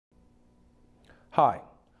Hi,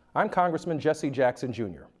 I'm Congressman Jesse Jackson,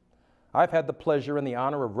 Jr. I've had the pleasure and the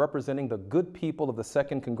honor of representing the good people of the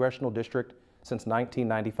 2nd Congressional District since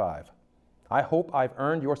 1995. I hope I've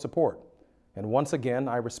earned your support, and once again,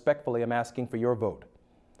 I respectfully am asking for your vote.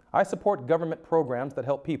 I support government programs that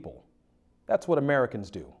help people. That's what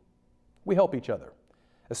Americans do. We help each other,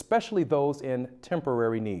 especially those in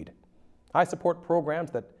temporary need. I support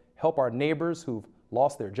programs that help our neighbors who've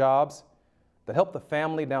lost their jobs, that help the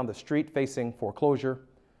family down the street facing foreclosure,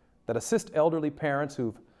 that assist elderly parents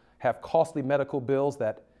who have costly medical bills,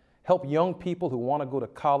 that help young people who want to go to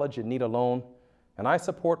college and need a loan. And I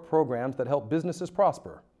support programs that help businesses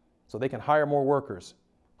prosper so they can hire more workers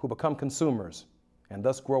who become consumers and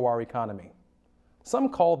thus grow our economy. Some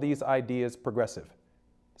call these ideas progressive.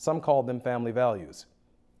 Some call them family values.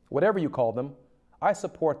 Whatever you call them, I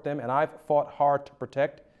support them, and I've fought hard to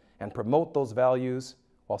protect and promote those values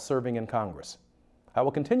while serving in Congress. I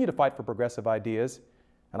will continue to fight for progressive ideas,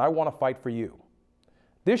 and I want to fight for you.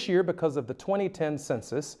 This year, because of the 2010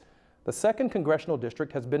 census, the 2nd Congressional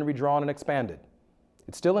District has been redrawn and expanded.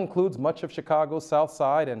 It still includes much of Chicago's South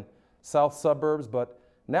Side and South suburbs, but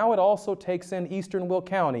now it also takes in eastern Will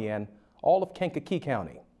County and all of Kankakee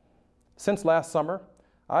County. Since last summer,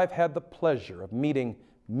 I've had the pleasure of meeting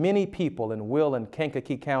many people in Will and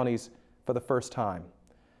Kankakee counties for the first time.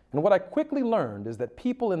 And what I quickly learned is that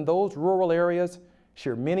people in those rural areas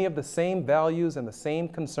share many of the same values and the same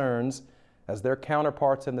concerns as their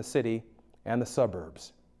counterparts in the city and the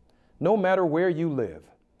suburbs. No matter where you live,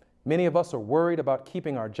 many of us are worried about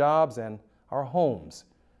keeping our jobs and our homes.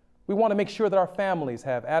 We want to make sure that our families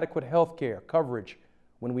have adequate health care coverage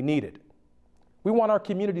when we need it. We want our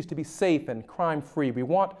communities to be safe and crime-free. We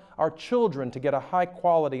want our children to get a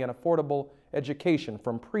high-quality and affordable education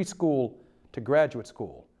from preschool to graduate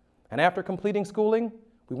school. And after completing schooling,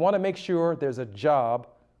 we want to make sure there's a job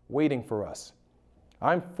waiting for us.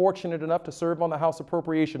 I'm fortunate enough to serve on the House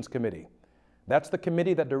Appropriations Committee. That's the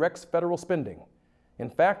committee that directs federal spending. In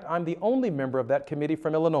fact, I'm the only member of that committee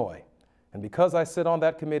from Illinois. And because I sit on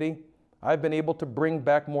that committee, I've been able to bring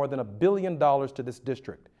back more than $1 billion to this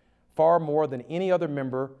district, far more than any other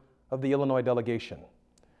member of the Illinois delegation.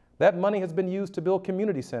 That money has been used to build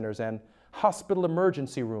community centers and hospital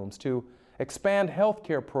emergency rooms, to expand health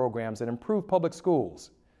care programs and improve public schools,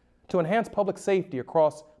 to enhance public safety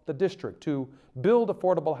across the district, to build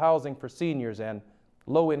affordable housing for seniors and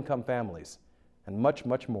low-income families, and much,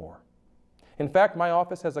 much more. In fact, my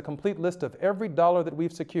office has a complete list of every dollar that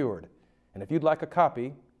we've secured, and if you'd like a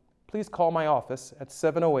copy, please call my office at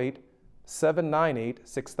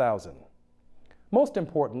 708-798-6000. Most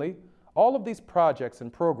importantly, all of these projects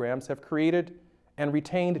and programs have created and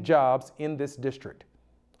retained jobs in this district.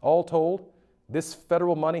 All told, this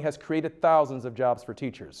federal money has created thousands of jobs for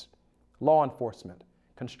teachers, law enforcement,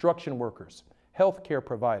 construction workers, health care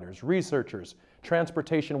providers, researchers,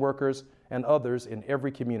 transportation workers, and others in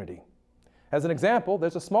every community. As an example,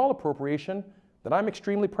 there's a small appropriation that I'm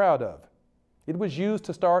extremely proud of. It was used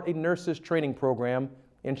to start a nurses training program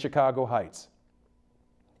in Chicago Heights.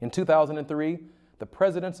 In 2003, the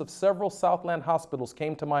presidents of several Southland hospitals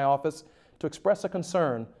came to my office to express a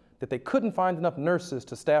concern that they couldn't find enough nurses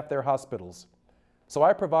to staff their hospitals. So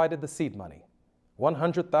I provided the seed money,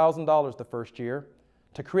 $100,000 the first year,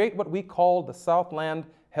 to create what we called the Southland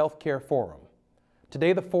Healthcare Forum.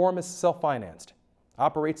 Today the forum is self-financed,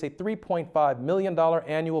 operates a $3.5 million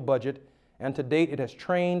annual budget, and to date it has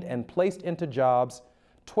trained and placed into jobs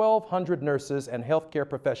 1,200 nurses and healthcare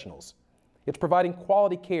professionals. It's providing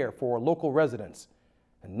quality care for local residents,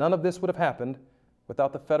 and none of this would have happened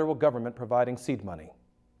without the federal government providing seed money.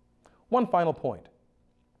 One final point.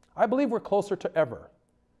 I believe we're closer than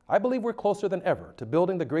ever to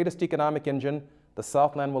building the greatest economic engine the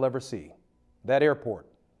Southland will ever see. That airport,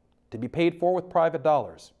 to be paid for with private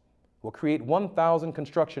dollars, will create 1,000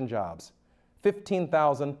 construction jobs,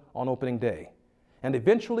 15,000 on opening day, and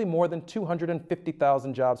eventually more than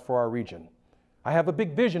 250,000 jobs for our region. I have a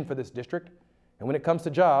big vision for this district, and when it comes to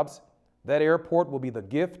jobs, that airport will be the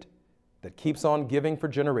gift that keeps on giving for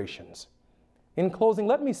generations. In closing,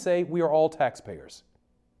 let me say we are all taxpayers.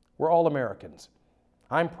 We're all Americans.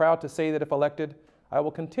 I'm proud to say that if elected, I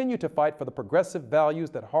will continue to fight for the progressive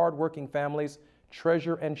values that hardworking families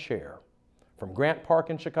treasure and share, from Grant Park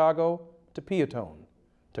in Chicago to Peatone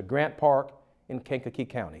to Grant Park in Kankakee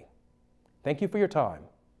County. Thank you for your time,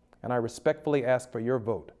 and I respectfully ask for your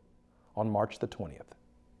vote on March the 20th.